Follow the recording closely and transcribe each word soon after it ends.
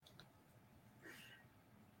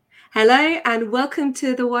Hello and welcome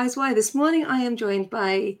to The Wise Why. This morning I am joined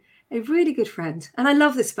by a really good friend, and I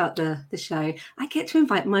love this about the show. I get to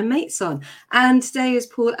invite my mates on, and today is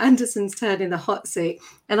Paul Anderson's turn in the hot seat.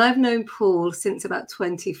 And I've known Paul since about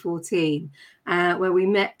 2014, where we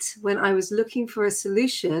met when I was looking for a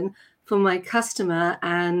solution for my customer.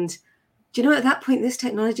 And do you know, at that point, this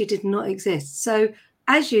technology did not exist. So,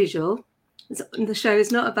 as usual, the show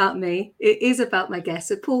is not about me, it is about my guest.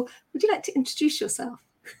 So, Paul, would you like to introduce yourself?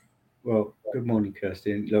 Well, good morning,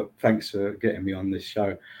 Kirsty. And look, thanks for getting me on this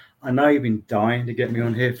show. I know you've been dying to get me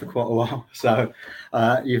on here for quite a while, so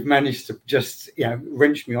you've managed to just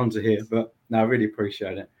wrench me onto here. But no, I really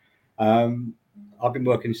appreciate it. Um, I've been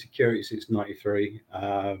working in security since '93.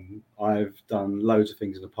 I've done loads of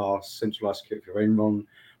things in the past: centralised security for Enron,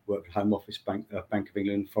 worked for Home Office, Bank of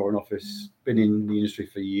England, Foreign Office. Been in the industry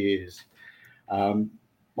for years. Um,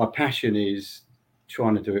 my passion is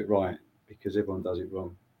trying to do it right because everyone does it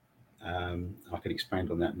wrong. I can expand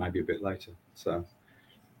on that maybe a bit later. So,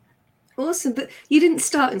 Awesome. But you didn't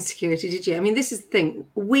start in security, did you? I mean, this is the thing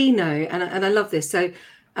we know, and I love this. So,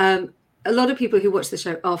 a lot of people who watch the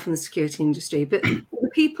show are from the security industry, but the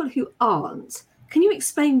people who aren't, can you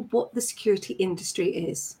explain what the security industry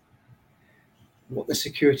is? what the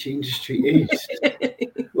security industry is?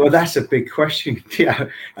 Well, that's a big question. Yeah,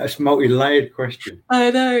 that's a multi-layered question.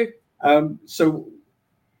 I know. So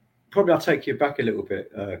probably I'll take you back a little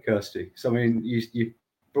bit, Kirsty. So I mean, you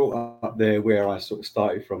brought up there where I sort of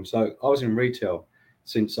started from. So I was in retail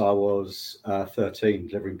since I was 13,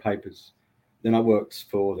 delivering papers. Then I worked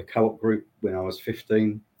for the Co-op Group when I was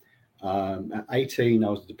 15. At 18, I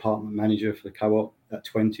was the department manager for the Co-op. At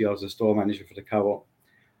 20, I was the store manager for the Co-op.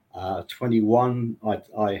 21,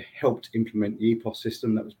 I helped implement the EPOS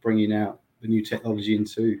system that was bringing out the new technology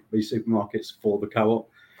into these supermarkets for the Co-op.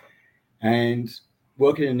 And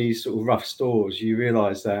working in these sort of rough stores, you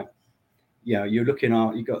realise that you're looking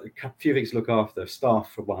at you've got a few things to look after,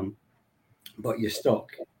 staff for one, but your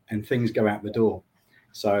stock and things go out the door.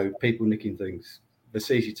 So people nicking things. The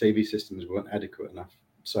CCTV systems weren't adequate enough.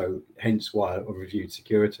 So hence why I reviewed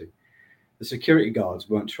security. The security guards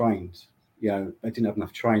weren't trained. They didn't have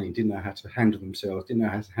enough training, didn't know how to handle themselves, didn't know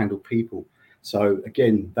how to handle people. So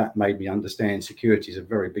again, that made me understand security is a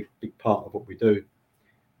very big part of what we do.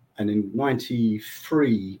 And in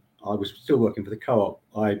 '93, I was still working for the Co-op.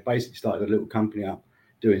 I basically started a little company up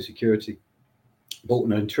doing security. Bought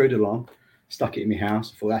an intruder alarm, stuck it in my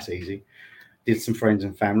house. I thought that's easy. Did some friends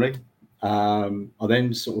and family. I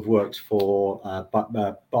then sort of worked for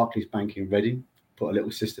Barclays Bank in Reading, put a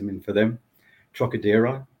little system in for them.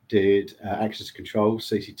 Trocadero did access control,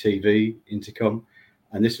 CCTV, intercom,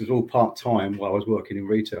 and this was all part time while I was working in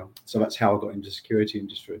retail. So that's how I got into the security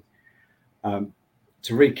industry. Um,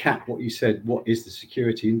 to recap what you said, what is the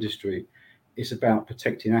security industry? It's about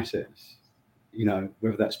protecting assets.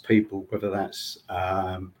 Whether that's people, whether that's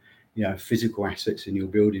physical assets in your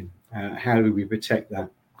building. How do we protect that?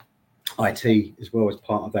 IT as well as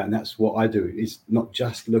part of that, and that's what I do. Is not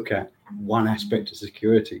just look at one aspect of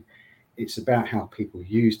security. It's about how people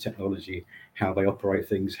use technology, how they operate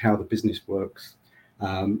things, how the business works,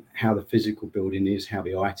 how the physical building is, how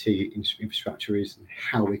the IT infrastructure is, and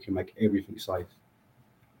how we can make everything safe.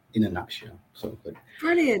 In a nutshell, sort of thing.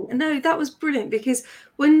 Brilliant. No, that was brilliant because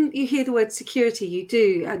when you hear the word security, you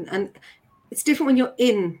do, and it's different when you're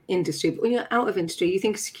in industry, but when you're out of industry, you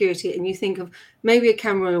think of security and you think of maybe a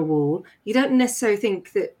camera on a wall. You don't necessarily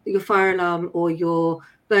think that your fire alarm or your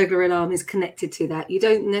burglar alarm is connected to that. You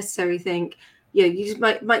don't necessarily think, you just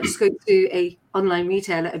might just go to a online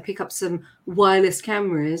retailer and pick up some wireless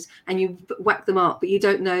cameras and you whack them up, but you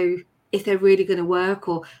don't know if they're really going to work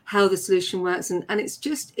or how the solution works. And it's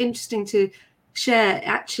just interesting to share,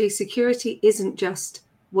 actually, security isn't just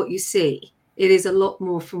what you see. It is a lot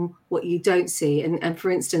more from what you don't see. And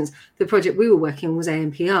for instance, the project we were working on was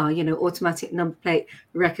ANPR, automatic number plate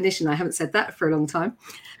recognition. I haven't said that for a long time.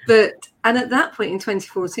 And at that point in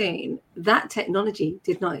 2014, that technology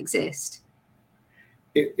did not exist.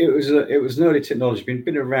 It was an early technology,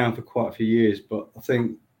 been around for quite a few years, but I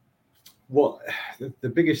think what the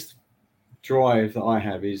biggest drive that I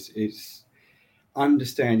have is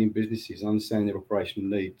understanding businesses, understanding their operational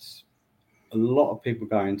needs. A lot of people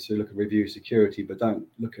go into look at review security, but don't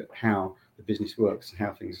look at how the business works and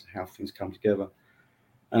how things come together.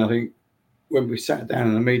 And I think when we sat down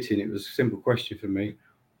in a meeting, it was a simple question for me: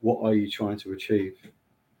 what are you trying to achieve?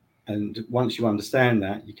 And once you understand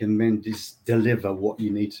that, you can then deliver what you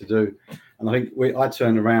need to do. And I think I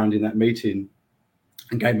turned around in that meeting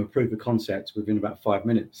and gave them a proof of concept within about 5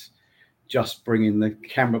 minutes. Just bringing the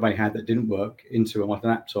camera they had that didn't work into a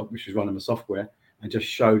laptop, which was running the software, and just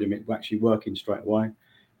showed them it actually working straight away.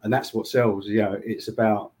 and that's what sells. You know, it's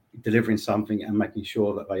about delivering something and making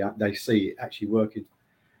sure that they see it actually working.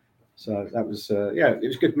 So that was it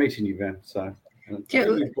was good meeting you, Van. So I think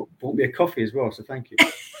you bought me a coffee as well, so thank you.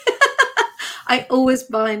 I always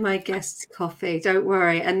buy my guests coffee, don't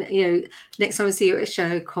worry. And, next time I see you at a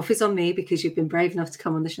show, coffee's on me because you've been brave enough to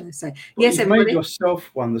come on the show. So, yes, you've everybody. made yourself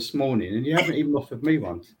one this morning and you haven't even offered me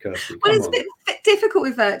one, Kirsty. Well, it's a bit difficult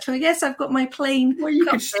with virtual. Yes, I've got my plain. Well, you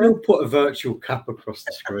could still put a virtual cup across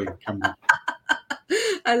the screen. Come on.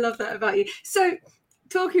 I love that about you. So,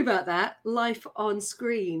 talking about that, life on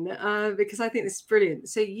screen, because I think this is brilliant.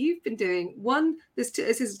 So, you've been doing this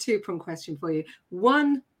is a two-pronged question for you.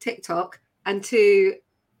 1, TikTok, and 2,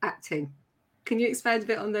 acting. Can you expand a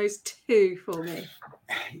bit on those 2 for me?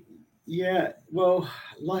 Yeah, well,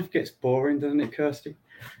 life gets boring, doesn't it, Kirsty?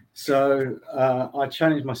 So I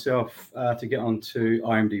challenged myself to get onto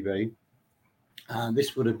IMDb.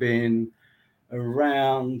 This would have been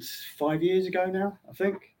around 5 years ago now, I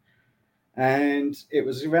think. And it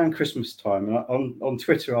was around Christmas time. And on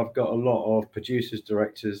Twitter, I've got a lot of producers,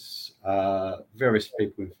 directors, various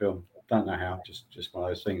people in film. Don't know how, just one of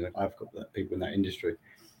those things. I've got people in that industry.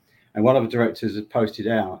 And one of the directors had posted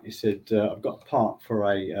out, he said, I've got a part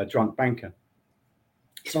for a drunk banker.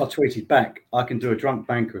 So I tweeted back, I can do a drunk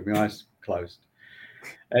banker with my eyes closed.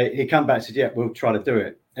 He came back and said, yeah, we'll try to do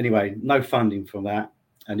it. Anyway, no funding for that.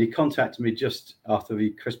 And he contacted me just after the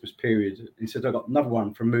Christmas period. He said, I got another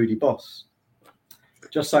one from Moody Boss.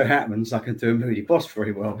 Just so happens I can do a Moody Boss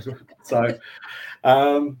very well.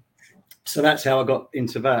 So that's how I got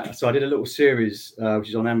into that. So I did a little series, which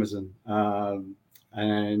is on Amazon.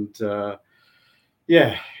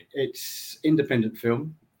 It's independent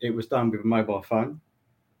film. It was done with a mobile phone.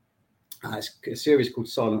 It's a series called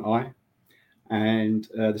Silent Eye. And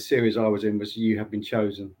the series I was in was You Have Been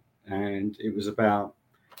Chosen. And it was about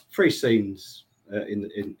 3 scenes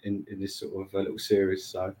in this sort of little series.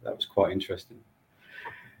 So that was quite interesting.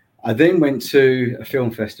 I then went to a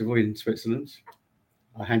film festival in Switzerland.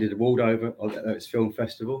 I handed the award over at this film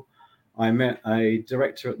festival. I met a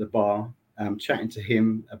director at the bar, chatting to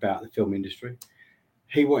him about the film industry.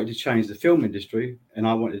 He wanted to change the film industry, and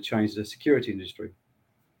I wanted to change the security industry.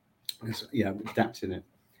 So, adapting it.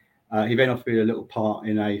 He then offered me a little part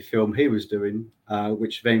in a film he was doing,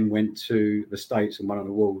 which then went to the States and won an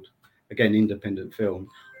award. Again, independent film.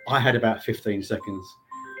 I had about 15 seconds.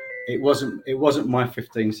 It wasn't my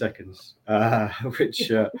 15 seconds,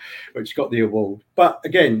 which got the award. But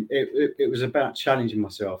again, it was about challenging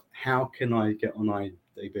myself. How can I get on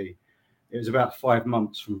IMDb? It was about 5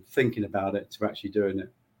 months from thinking about it to actually doing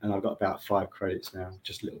it, and I've got about 5 credits now,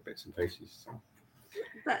 just little bits and pieces. So.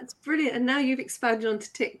 That's brilliant. And now you've expanded onto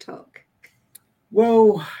TikTok.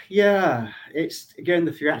 Well, yeah, it's again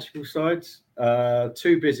the theatrical sides.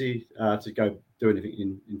 Too busy to go do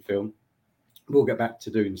anything in film. We'll get back to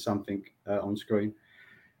doing something on screen.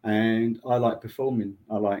 And I like performing.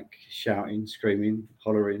 I like shouting, screaming,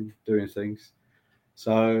 hollering, doing things.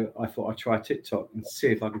 So I thought I'd try TikTok and see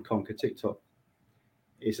if I can conquer TikTok.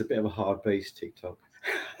 It's a bit of a hard beast, TikTok.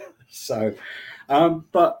 So,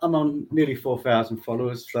 but I'm on nearly 4,000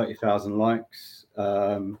 followers, 30,000 likes.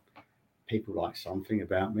 People like something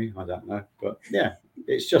about me. I don't know. But yeah,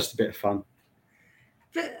 it's just a bit of fun.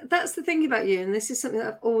 But that's the thing about you, and this is something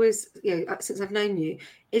that I've always, since I've known you,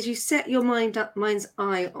 is you set your mind's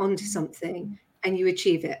eye onto something and you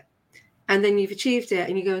achieve it. And then you've achieved it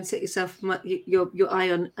and you go and set yourself your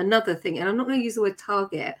eye on another thing. And I'm not going to use the word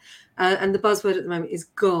target. And the buzzword at the moment is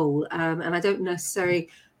goal. And I don't necessarily,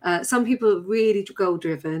 some people are really goal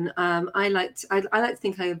driven. I like to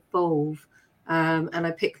think I evolve and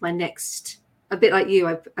I pick my next, a bit like you,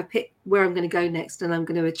 I pick where I'm going to go next and I'm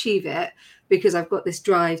going to achieve it because I've got this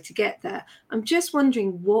drive to get there. I'm just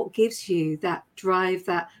wondering what gives you that drive,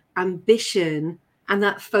 that ambition and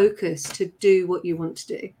that focus to do what you want to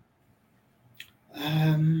do.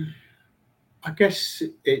 I guess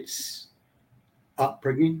it's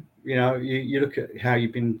upbringing. You look at how you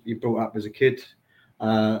brought up as a kid.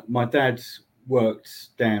 My dad worked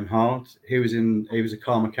damn hard. He was a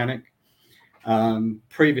car mechanic.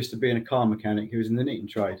 Previous to being a car mechanic, he was in the knitting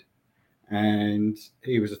trade, and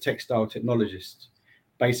he was a textile technologist.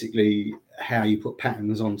 Basically, how you put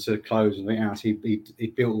patterns onto clothes and everything else.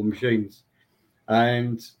 He built all machines,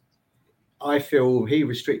 and I feel he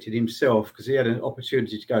restricted himself because he had an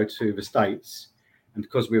opportunity to go to the States, and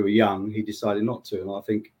because we were young, he decided not to. And I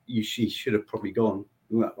think she should have probably gone.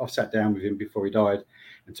 I've sat down with him before he died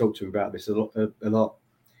and talked to him about this a lot.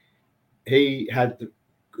 He had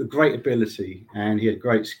a great ability and he had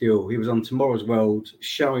great skill. He was on Tomorrow's World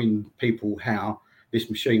showing people how this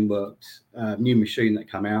machine works. New machine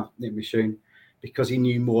that came out, knit machine. because he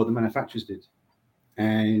knew more than manufacturers did.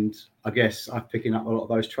 And I guess I'm picking up a lot of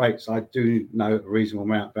those traits. I do know a reasonable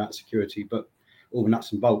amount about security, but all the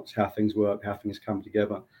nuts and bolts, how things work, how things come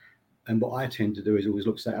together. And what I tend to do is always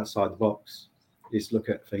look outside the box, is look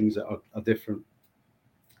at things that are different.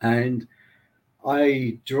 And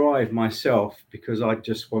I drive myself because I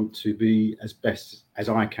just want to be as best as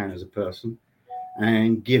I can as a person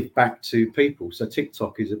and give back to people. So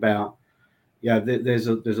TikTok is about, there's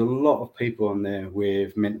a lot of people on there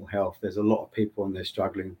with mental health. There's a lot of people on there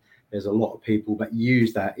struggling. There's a lot of people that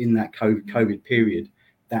use that in that COVID period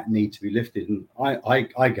that need to be lifted. And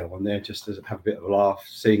I go on there just to have a bit of a laugh,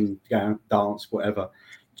 sing, dance, whatever,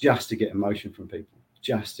 just to get emotion from people,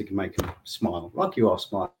 just to make them smile, like you are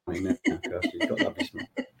smiling now, Kirsty. You've got a lovely smile.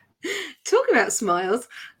 Talk about smiles.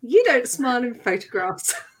 You don't smile in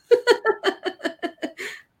photographs.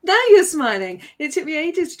 Now you're smiling. It took me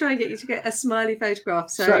ages to try and get you to get a smiley photograph.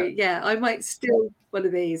 So yeah, I might steal one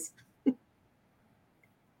of these. Have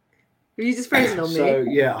you just frozen on me? So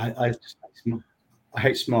yeah, I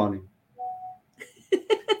hate smiling.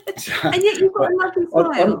 And yet you've got a lovely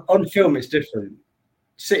smile. On film, it's different.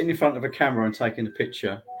 Sitting in front of a camera and taking a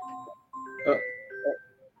picture.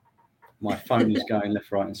 My phone is going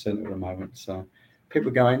left, right, and centre at the moment. So people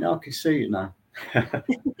are going, I can see it now.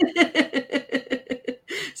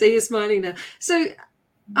 So you're smiling now. So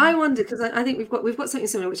I wonder, because I think we've got something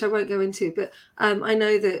similar, which I won't go into, but I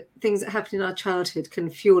know that things that happen in our childhood can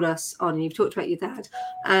fuel us on. And you've talked about your dad,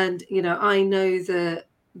 and I know the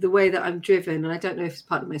way that I'm driven, and I don't know if it's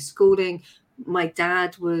part of my schooling. My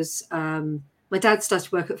dad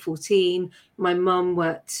started work at 14. My mum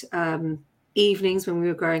worked evenings when we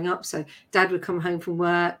were growing up, so dad would come home from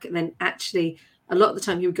work, and then actually a lot of the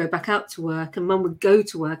time he would go back out to work, and mum would go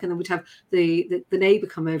to work, and then we'd have the neighbour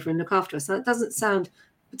come over and look after us. So that doesn't sound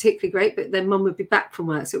particularly great, but then mum would be back from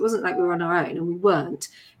work, so it wasn't like we were on our own, and we weren't.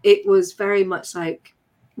 It was very much like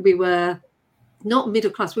we were not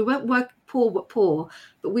middle class. We weren't poor,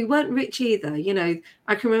 but we weren't rich either. I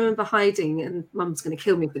can remember hiding, and mum's going to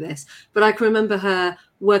kill me for this, but I can remember her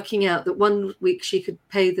working out that one week she could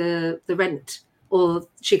pay the rent, or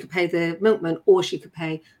she could pay the milkman, or she could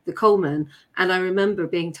pay the coalman. And I remember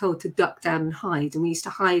being told to duck down and hide. And we used to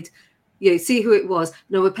hide, see who it was.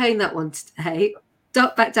 No, we're paying that one today.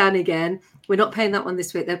 Duck back down again. We're not paying that one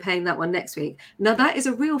this week. They're paying that one next week. Now, that is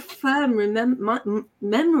a real firm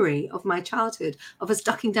memory of my childhood, of us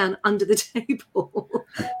ducking down under the table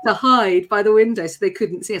to hide by the window so they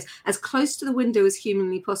couldn't see us, as close to the window as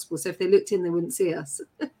humanly possible. So if they looked in, they wouldn't see us.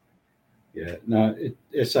 Yeah, no,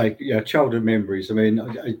 it's like childhood memories. I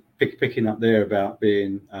mean, picking up there about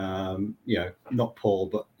being, not poor,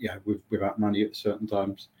 but without money at certain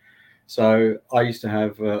times. So I used to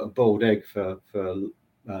have a boiled egg for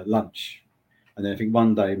lunch, and then I think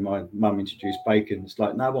one day my mum introduced bacon. It's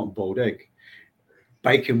like, no, I want boiled egg.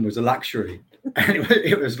 Bacon was a luxury, and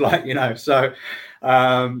it was like so.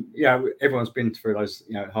 Everyone's been through those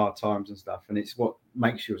hard times and stuff, and it's what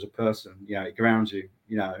makes you as a person. It grounds you.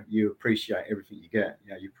 You appreciate everything you get.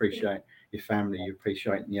 You appreciate your family. You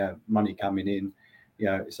appreciate money coming in.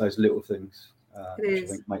 It's those little things which I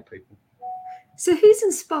think make people. So who's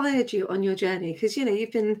inspired you on your journey? Because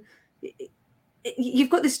you've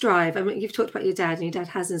got this drive. I mean, you've talked about your dad, and your dad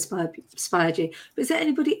has inspired you. But is there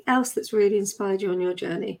anybody else that's really inspired you on your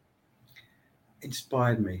journey?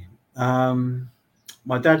 Inspired me.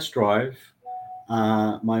 My dad's drive,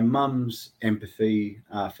 my mum's empathy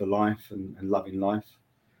for life and loving life.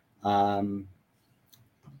 I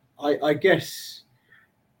guess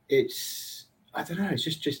it's, I don't know, it's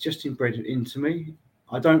just inbred into me.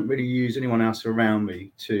 I don't really use anyone else around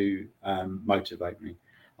me to motivate me.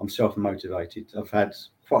 I'm self-motivated. I've had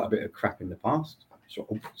quite a bit of crap in the past.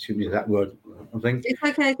 Excuse me, that word, I think. It's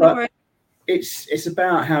okay, but don't worry. It's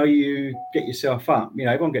about how you get yourself up.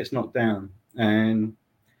 Everyone gets knocked down, and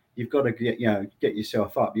you've got to get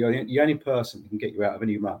yourself up. You're the only person that can get you out of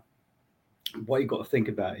any rut. What you've got to think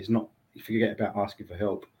about is not forget about asking for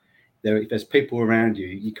help. If there's people around you,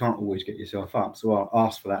 you can't always get yourself up. So I'll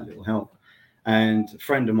ask for that little help. And a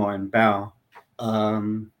friend of mine, Bao,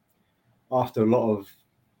 after a lot of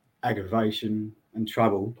aggravation and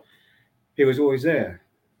trouble, he was always there.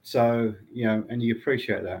 So, and you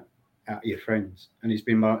appreciate that out of your friends. And he's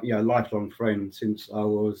been my lifelong friend since I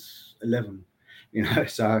was 11,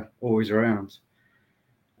 so always around.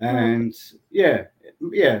 And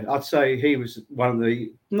I'd say he was one of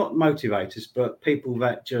the, not motivators, but people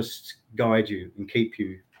that just guide you and keep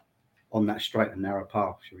you on that straight and narrow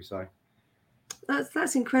path, shall we say.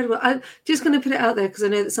 That's incredible. I'm just going to put it out there because I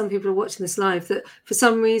know that some people are watching this live that for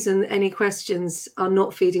some reason any questions are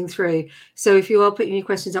not feeding through. So if you are putting your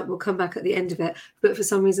questions up, we'll come back at the end of it. But for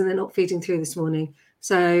some reason they're not feeding through this morning.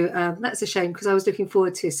 So that's a shame because I was looking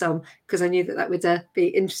forward to some because I knew that would be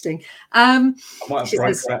interesting. I might have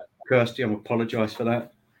broke that, Kirsty. I apologise for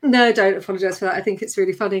that. No, don't apologise for that. I think it's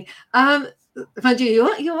really funny.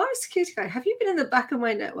 Vanju, you are a security guy. Have you been in the back of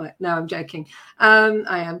my network? No, I'm joking.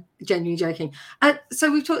 I am genuinely joking.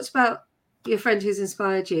 So we've talked about your friend who's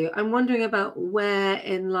inspired you. I'm wondering about where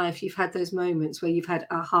in life you've had those moments where you've had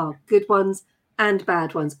aha, good ones and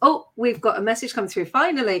bad ones. Oh, we've got a message come through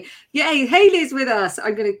finally. Yay, Haley's with us.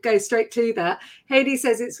 I'm going to go straight to that. Haley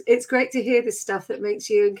says it's great to hear this stuff that makes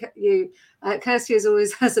you Kirsty as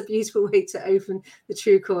always has a beautiful way to open the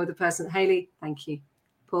true core of the person. Haley, thank you.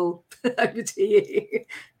 Paul, over to you.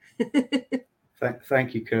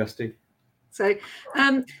 Thank you, Kirsty. So,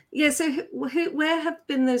 so where have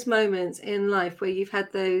been those moments in life where you've had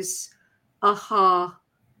those aha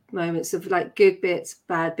moments of like good bits,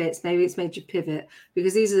 bad bits? Maybe it's made you pivot,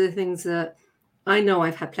 because these are the things that I know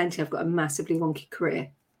I've had plenty. I've got a massively wonky career.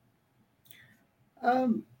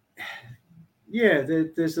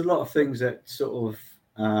 There's a lot of things that sort of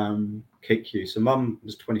kick you. So mum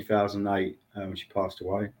was 2008 when she passed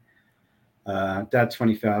away. Dad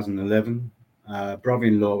 2011.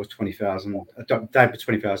 Brother-in-law was 20,000. Dad was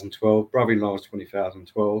 2012. Brother-in-law was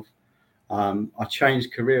 2012. I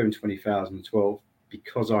changed career in 2012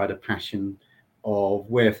 because I had a passion of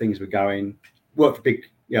where things were going. Worked for big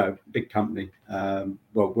company,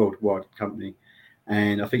 worldwide company,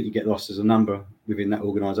 and I think you get lost as a number within that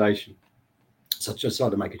organisation. So I just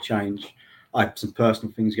decided to make a change. I had some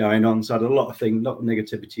personal things going on, so I had a lot of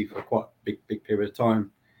negativity for quite a big period of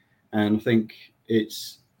time. And I think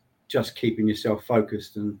it's just keeping yourself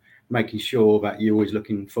focused and making sure that you're always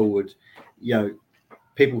looking forward.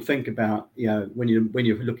 People think about, when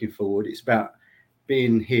you're looking forward, it's about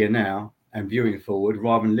being here now and viewing forward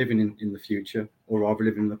rather than living in the future or rather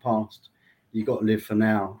living in the past. You've got to live for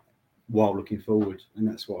now while looking forward. And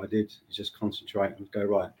that's what I did, is just concentrate and go,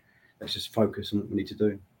 right, let's just focus on what we need to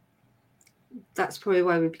do. That's probably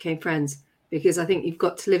why we became friends, because I think you've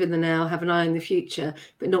got to live in the now, have an eye on the future,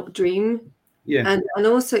 but not dream. Yeah. And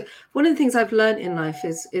also one of the things I've learned in life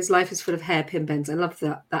is life is full of hairpin bends. I love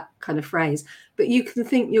that kind of phrase. But you can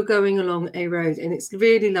think you're going along a road and it's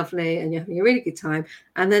really lovely and you're having a really good time.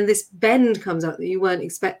 And then this bend comes up that you weren't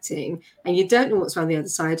expecting and you don't know what's around the other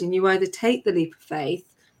side. And you either take the leap of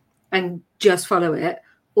faith and just follow it,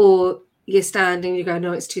 or you stand and you go,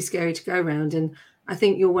 no, it's too scary to go around. And I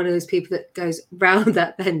think you're one of those people that goes round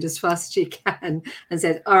that bend as fast as you can and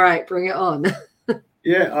said, all right, bring it on.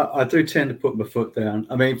 Yeah, I do tend to put my foot down.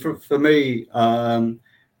 I mean, for me,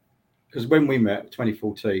 because when we met,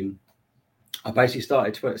 2014, I basically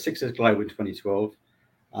started Sixers Global in 2012.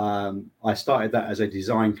 I started that as a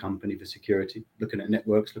design company for security, looking at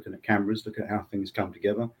networks, looking at cameras, looking at how things come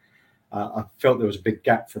together. I felt there was a big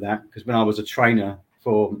gap for that, because when I was a trainer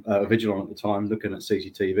for Vigilon at the time, looking at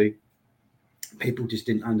CCTV, people just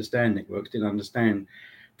didn't understand networks, didn't understand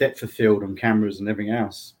depth of field on cameras and everything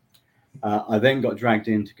else. I then got dragged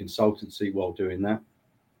into consultancy while doing that.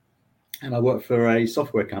 And I worked for a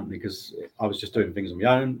software company because I was just doing things on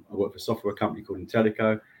my own. I worked for a software company called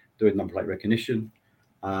Intellico, doing number plate recognition.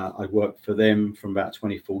 I worked for them from about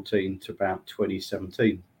 2014 to about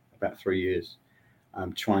 2017, about 3 years,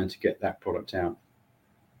 trying to get that product out.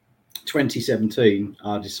 2017,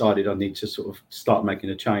 I decided I need to sort of start making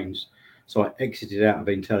a change. So I exited out of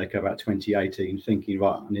Intellico about 2018, thinking,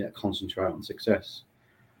 right, I need to concentrate on success.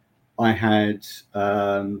 I had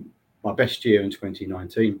my best year in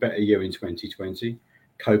 2019, better year in 2020.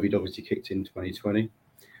 COVID obviously kicked in 2020.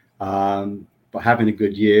 But having a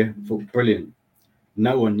good year, thought brilliant.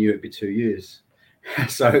 No one knew it'd be 2 years.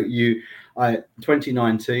 So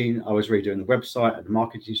 2019, I was redoing the website and the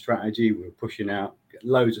marketing strategy. We were pushing out,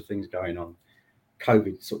 loads of things going on.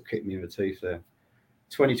 COVID sort of kicked me in the teeth there.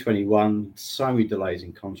 2021, so many delays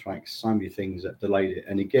in contracts, so many things that delayed it.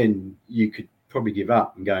 And again, you could probably give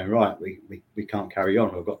up and going, right, we can't carry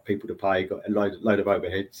on. I've got people to pay, got a load of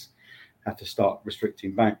overheads, have to start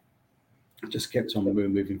restricting back. Just kept on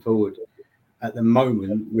moving forward. At the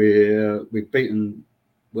moment, we've beaten,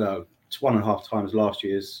 well, it's 1.5 times last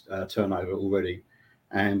year's turnover already,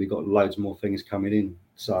 and we've got loads more things coming in.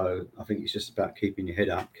 So I think it's just about keeping your head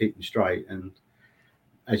up, keeping straight, and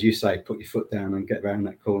as you say, put your foot down and get around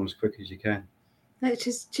that corner as quick as you can. Which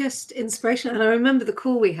is just inspirational. And I remember the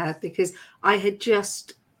call we had because I had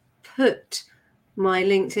just put my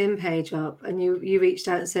LinkedIn page up and you reached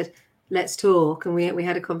out and said, let's talk. And we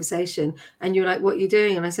had a conversation, and you're like, what are you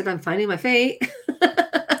doing? And I said, I'm finding my feet.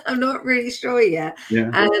 I'm not really sure yet.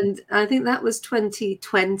 Yeah. And I think that was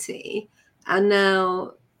 2020. And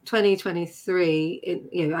now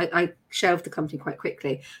 2023, I shelved the company quite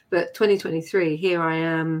quickly, but 2023, here I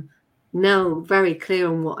am now very clear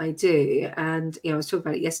on what I do. And, I was talking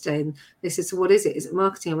about it yesterday, and they said, so what is it? Is it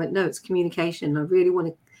marketing? I went, no, it's communication. I really want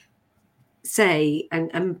to say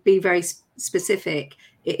and be very specific.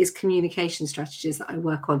 It is communication strategies that I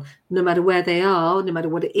work on, no matter where they are, no matter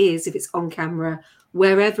what it is, if it's on camera,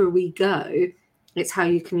 wherever we go, it's how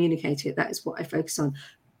you communicate it. That is what I focus on.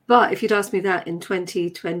 But if you'd asked me that in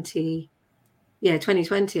 2020,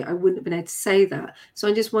 I wouldn't have been able to say that. So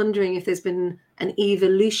I'm just wondering if there's been an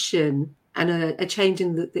evolution and a change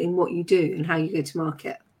in what you do and how you go to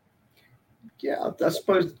market. Yeah, I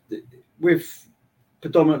suppose with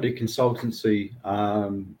predominantly consultancy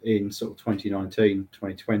in sort of 2019,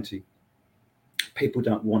 2020, people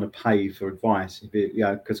don't want to pay for advice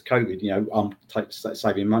because COVID, I'm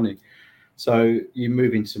saving money. So you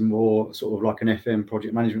move into more sort of like an FM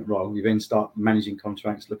project management role. You then start managing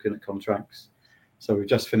contracts, looking at contracts. So we've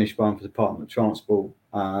just finished one for the Department of Transport,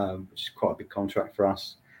 which is quite a big contract for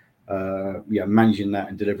us. Managing that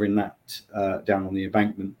and delivering that down on the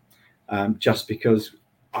embankment. Just because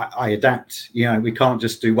I adapt, we can't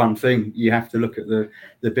just do one thing. You have to look at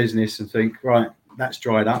the business and think, right, that's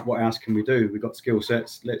dried up. What else can we do? We've got skill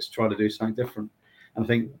sets. Let's try to do something different. And I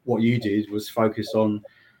think what you did was focus on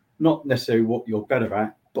not necessarily what you're better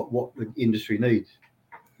at, but what the industry needs.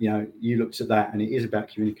 You looked at that, and it is about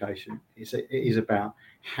communication. It is about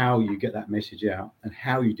how you get that message out and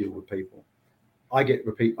how you deal with people. I've got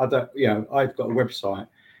a website.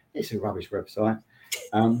 It's a rubbish website.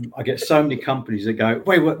 I get so many companies that go,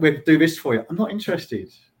 wait, we'll do this for you. I'm not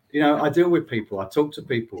interested. I deal with people. I talk to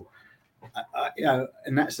people.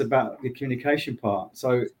 And that's about the communication part.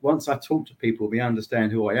 So once I talk to people, they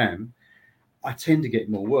understand who I am, I tend to get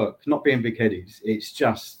more work. Not being big-headed. It's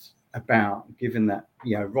just about giving that,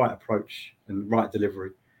 right approach and right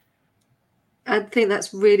delivery. I think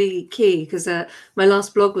that's really key because my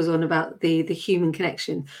last blog was on about the human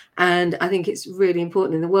connection. And I think it's really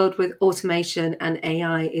important in the world with automation and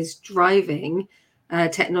AI is driving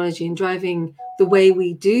technology and driving the way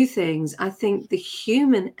we do things. I think the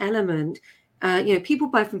human element, people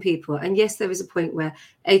buy from people. And yes, there is a point where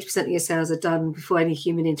 80% of your sales are done before any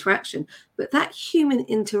human interaction. But that human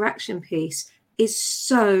interaction piece is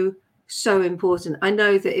so, so important. I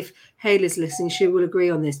know that if Haley's listening, she will agree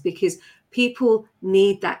on this because people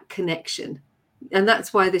need that connection. And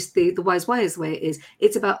that's why the Wise Way is the way it is.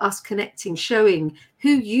 It's about us connecting, showing who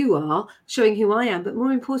you are, showing who I am, but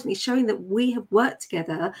more importantly, showing that we have worked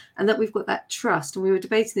together and that we've got that trust. And we were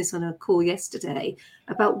debating this on a call yesterday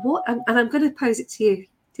about what, and I'm going to pose it to you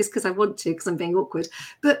just because I want to, because I'm being awkward,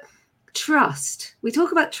 but trust. We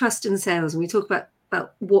talk about trust in sales and we talk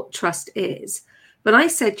about what trust is. But I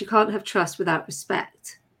said you can't have trust without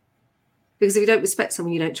respect. Because if you don't respect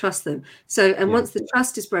someone, you don't trust them. So, and once the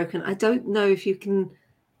trust is broken, I don't know if you can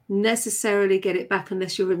necessarily get it back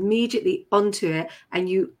unless you're immediately onto it and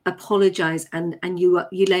you apologize and you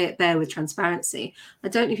lay it bare with transparency. I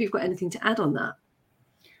don't know if you've got anything to add on that.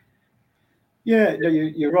 Yeah,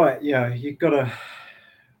 you're right. Yeah, you've got to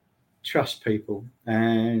trust people,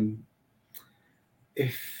 and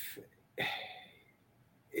if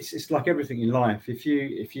it's like everything in life, if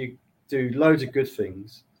you do loads of good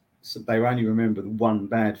things, so they only remember the one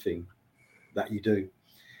bad thing that you do,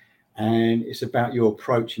 and it's about your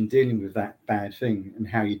approach in dealing with that bad thing and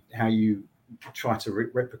how you try to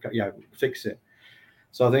replicate, fix it.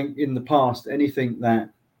 So I think in the past, anything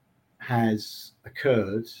that has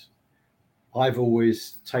occurred, I've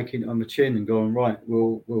always taken it on the chin and gone, right,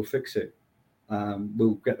 we'll fix it.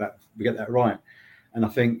 We'll get that right. And I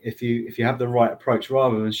think if you have the right approach,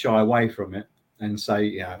 rather than shy away from it and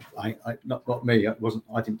say, I not me,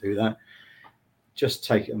 I didn't do that. Just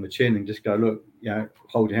take it on the chin and just go, look,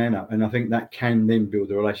 hold your hand up. And I think that can then build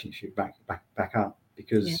the relationship back up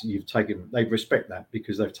because they respect that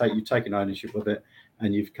because you've taken ownership of it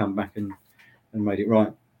and you've come back and made it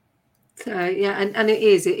right. So and it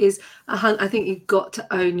is I think you've got to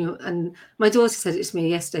own and my daughter said it to me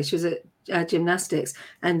yesterday. She was at gymnastics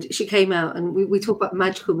and she came out and we talk about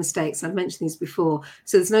magical mistakes. I've mentioned these before.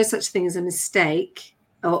 So there's no such thing as a mistake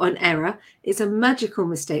or an error. It's a magical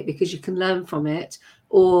mistake because you can learn from it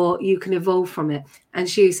or you can evolve from it. And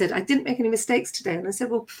she said, I didn't make any mistakes today. And I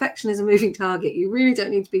said, well, perfection is a moving target. You really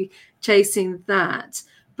don't need to be chasing that.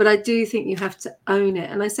 But I do think you have to own it.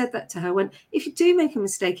 And I said that to her if you do make a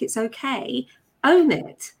mistake, it's okay. Own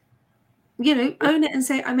it. own it and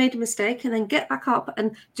say, I made a mistake, and then get back up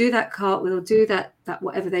and do that cartwheel, do that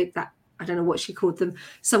whatever that I don't know what she called them,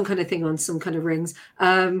 some kind of thing on some kind of rings.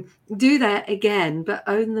 Do that again, but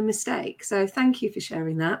own the mistake. So thank you for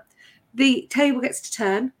sharing that. The table gets to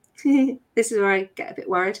turn. This is where I get a bit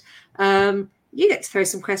worried. You get to throw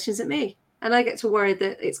some questions at me, and I get to worry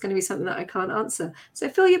that it's going to be something that I can't answer. So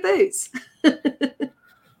fill your boots.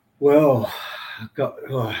 Well, I'm going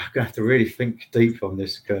to have to really think deep on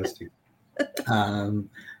this, Kirsty.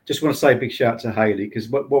 Just want to say a big shout out to Hayley, because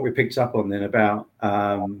what we picked up on then about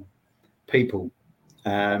people,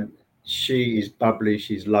 she is bubbly,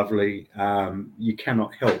 she's lovely. You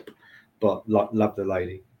cannot help but love the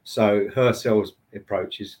lady. So her sales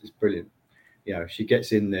approach is brilliant. She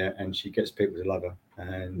gets in there and she gets people to love her,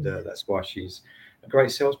 and that's why she's a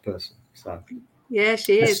great salesperson. So yeah,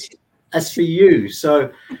 she is. As for you,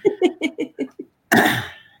 so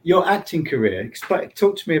your acting career,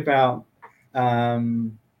 talk to me about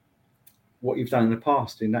what you've done in the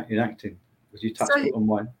past in acting, because you touched on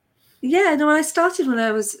mine. Yeah, no, I started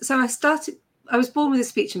I was born with a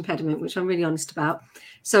speech impediment, which I'm really honest about.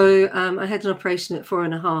 So I had an operation at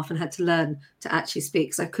 4.5 and had to learn to actually speak,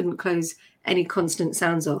 because I couldn't close any consonant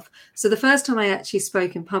sounds off. So the first time I actually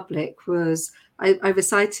spoke in public was I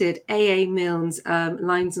recited A.A. Milne's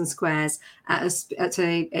Lines and Squares at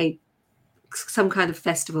some kind of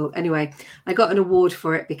festival. Anyway, I got an award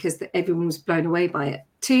for it because everyone was blown away by it.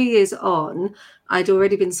 2 years on, I'd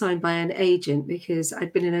already been signed by an agent because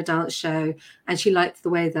I'd been in a dance show and she liked the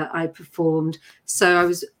way that I performed. So I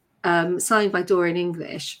was signed by Dorian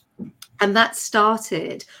English, and that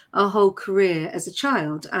started a whole career as a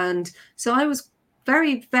child. And so I was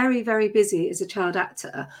very, very, very busy as a child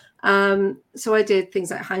actor. So I did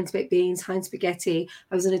things like Heinz Baked Beans, Heinz Spaghetti.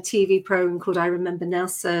 I was in a TV program called I Remember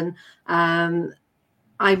Nelson.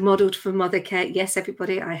 I modelled for Mothercare. Yes,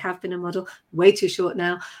 everybody, I have been a model. Way too short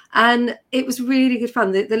now. And it was really good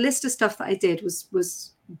fun. The list of stuff that I did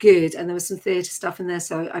was good. And there was some theatre stuff in there.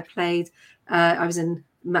 So I played, I was in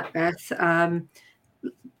Macbeth,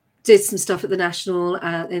 did some stuff at the National,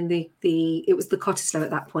 in it was the Cottesloe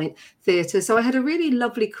at that point, theatre. So I had a really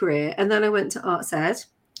lovely career. And then I went to Arts Ed.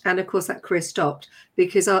 And of course, that career stopped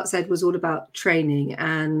because Arts Ed was all about training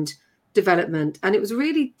and development. And it was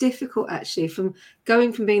really difficult, actually, from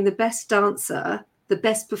going from being the best dancer, the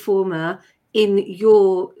best performer in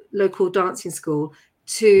your local dancing school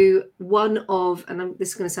to one of, and this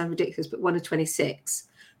is going to sound ridiculous, but one of 26,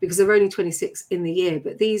 because there were only 26 in the year.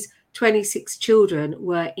 But these 26 children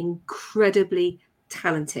were incredibly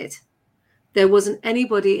talented. There wasn't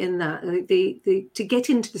anybody in that. To get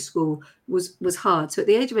into the school was hard. So at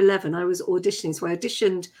the age of 11, I was auditioning. So I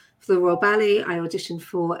auditioned for the Royal Ballet. I auditioned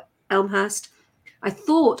for Elmhurst. I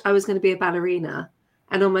thought I was going to be a ballerina.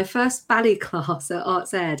 And on my first ballet class at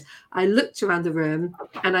Arts Ed, I looked around the room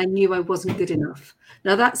and I knew I wasn't good enough.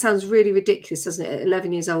 Now, that sounds really ridiculous, doesn't it, at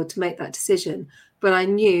 11 years old to make that decision? But I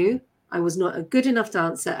knew I was not a good enough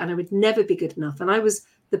dancer and I would never be good enough. And I was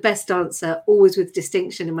the best dancer, always with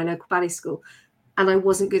distinction, in my local ballet school. And I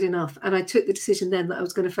wasn't good enough. And I took the decision then that I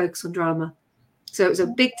was going to focus on drama. So it was a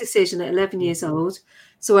big decision at 11 years old.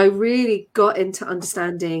 So I really got into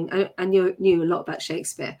understanding, I knew a lot about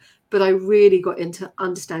Shakespeare, but I really got into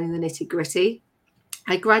understanding the nitty gritty.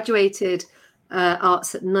 I graduated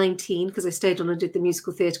arts at 19 because I stayed on and did the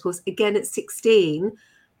musical theatre course. Again, at 16,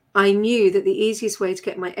 I knew that the easiest way to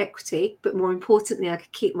get my equity, but more importantly, I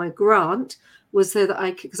could keep my grant, was so that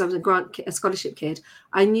I could, because I was a scholarship kid,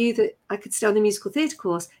 I knew that I could stay on the musical theatre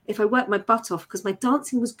course if I worked my butt off, because my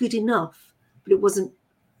dancing was good enough, but it wasn't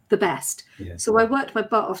the best. Yeah. So I worked my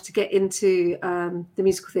butt off to get into the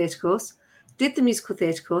musical theatre course, did the musical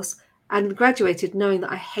theatre course, and graduated knowing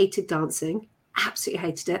that I hated dancing, absolutely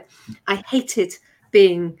hated it. I hated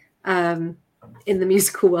being in the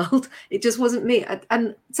musical world. It just wasn't me.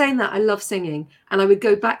 And saying that, I love singing, and I would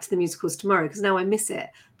go back to the musicals tomorrow because now I miss it.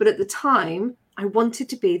 But at the time, I wanted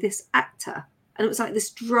to be this actor, and it was like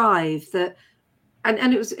this drive that,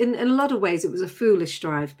 and it was in a lot of ways it was a foolish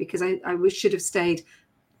drive, because I should have stayed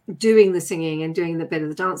doing the singing and doing the bit of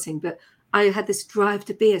the dancing, but I had this drive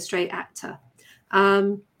to be a straight actor.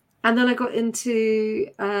 And then I got into,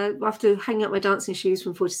 after hanging up my dancing shoes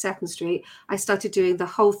from 42nd Street, I started doing the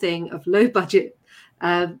whole thing of low budget,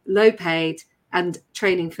 low paid, and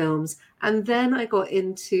training films. And then I got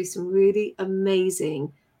into some really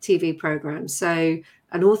amazing TV programs. So,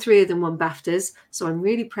 and all three of them won BAFTAs. So I'm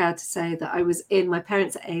really proud to say that I was in My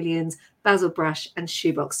Parents Are Aliens, Basil Brush, and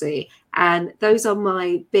Shoeboxy. And those are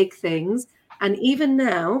my big things. And even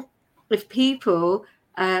now, if people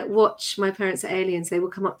watch My Parents Are Aliens, they will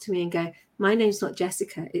come up to me and go, "My name's not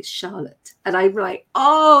Jessica, it's Charlotte." And I'm like,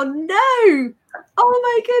 "Oh no, oh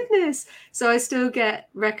my goodness." So I still get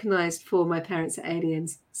recognized for My Parents Are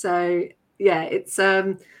Aliens. So yeah, it's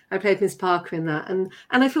I played Miss Parker in that, and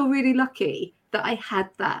I feel really lucky that I had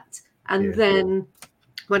that. And then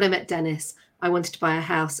when I met Dennis, I wanted to buy a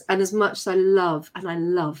house. And as much as I love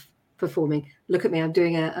performing, look at me, I'm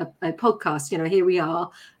doing a podcast, here we are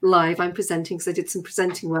live, I'm presenting because I did some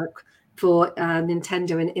presenting work for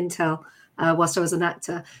Nintendo and Intel whilst I was an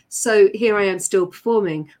actor. So here I am still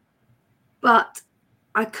performing, but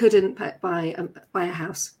I couldn't buy a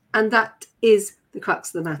house. And that is the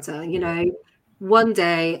crux of the matter. One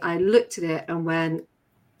day I looked at it and went,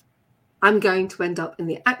 I'm going to end up in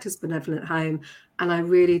the Actors Benevolent Home, and I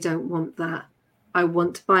really don't want that. I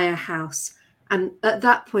want to buy a house. And at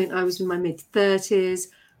that point, I was in my mid-30s.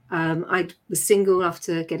 I was single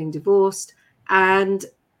after getting divorced, and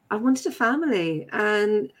I wanted a family.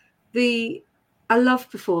 And I love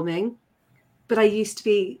performing, but I used to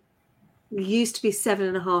be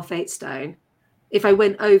 7.5, 8 stone. If I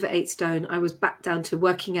went over 8 stone, I was back down to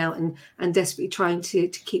working out and desperately trying to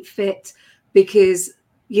keep fit, because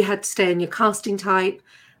you had to stay in your casting type.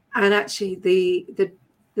 And actually the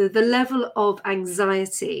level of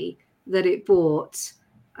anxiety that it brought,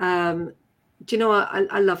 do you know what?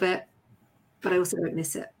 I love it, but I also don't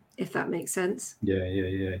miss it, if that makes sense. Yeah.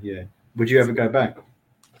 Would you ever go back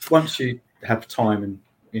once you have time?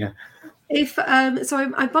 And if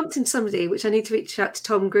so I bumped into somebody, which I need to reach out to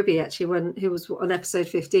Tom Gribby, actually, who was on episode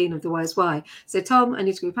 15 of The Wise Why. So Tom, I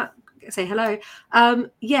need to go back, say hello.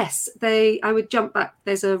 Yes, I would jump back.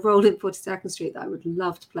 There's a role in 42nd Street that I would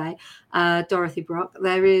love to play, Dorothy Brock.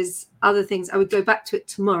 There is other things. I would go back to it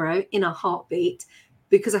tomorrow in a heartbeat,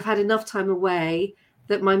 because I've had enough time away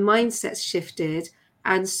that my mindset's shifted,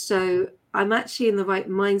 and so I'm actually in the right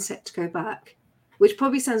mindset to go back, which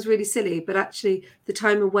probably sounds really silly, but actually the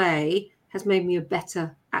time away has made me a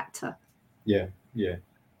better actor. Yeah.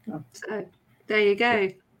 So there you go.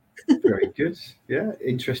 Very good. Yeah,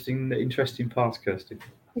 interesting path, Kirsty.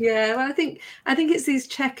 Yeah, well, I think it's these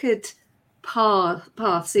checkered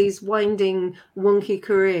paths, these winding, wonky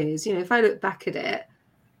careers. If I look back at it,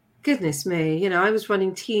 goodness me, I was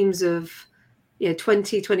running teams of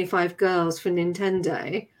 20, 25 girls for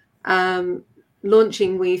Nintendo,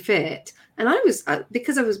 launching Wii Fit, and I was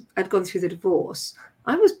because I'd gone through the divorce,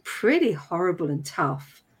 I was pretty horrible and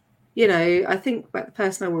tough. I think about the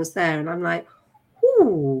person I was there, and I'm like,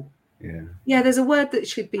 ooh. Yeah, there's a word that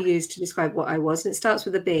should be used to describe what I was, and it starts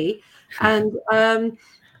with a B. And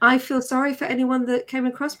I feel sorry for anyone that came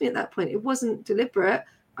across me at that point. It wasn't deliberate.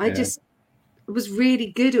 I just was really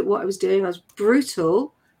good at what I was doing. I was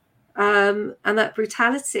brutal. And that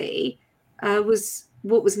brutality was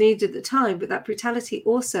what was needed at the time, but that brutality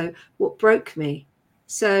also what broke me.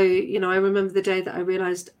 So, I remember the day that I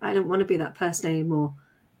realized I didn't want to be that person anymore.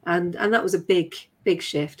 And that was a big, big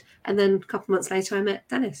shift. And then a couple of months later, I met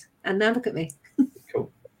Dennis. And now look at me.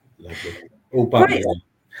 Cool. Lovely. All bubbly. Right.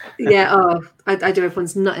 Yeah. Oh, I do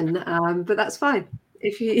everyone's nutting, but that's fine.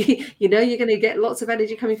 If you're going to get lots of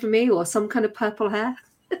energy coming from me, or some kind of purple hair.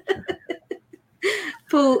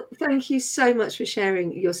 Paul, thank you so much for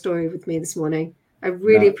sharing your story with me this morning. I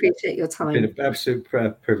really appreciate your time. It's been an absolute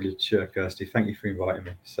privilege, Kirsty. Thank you for inviting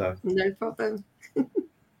me. So no problem.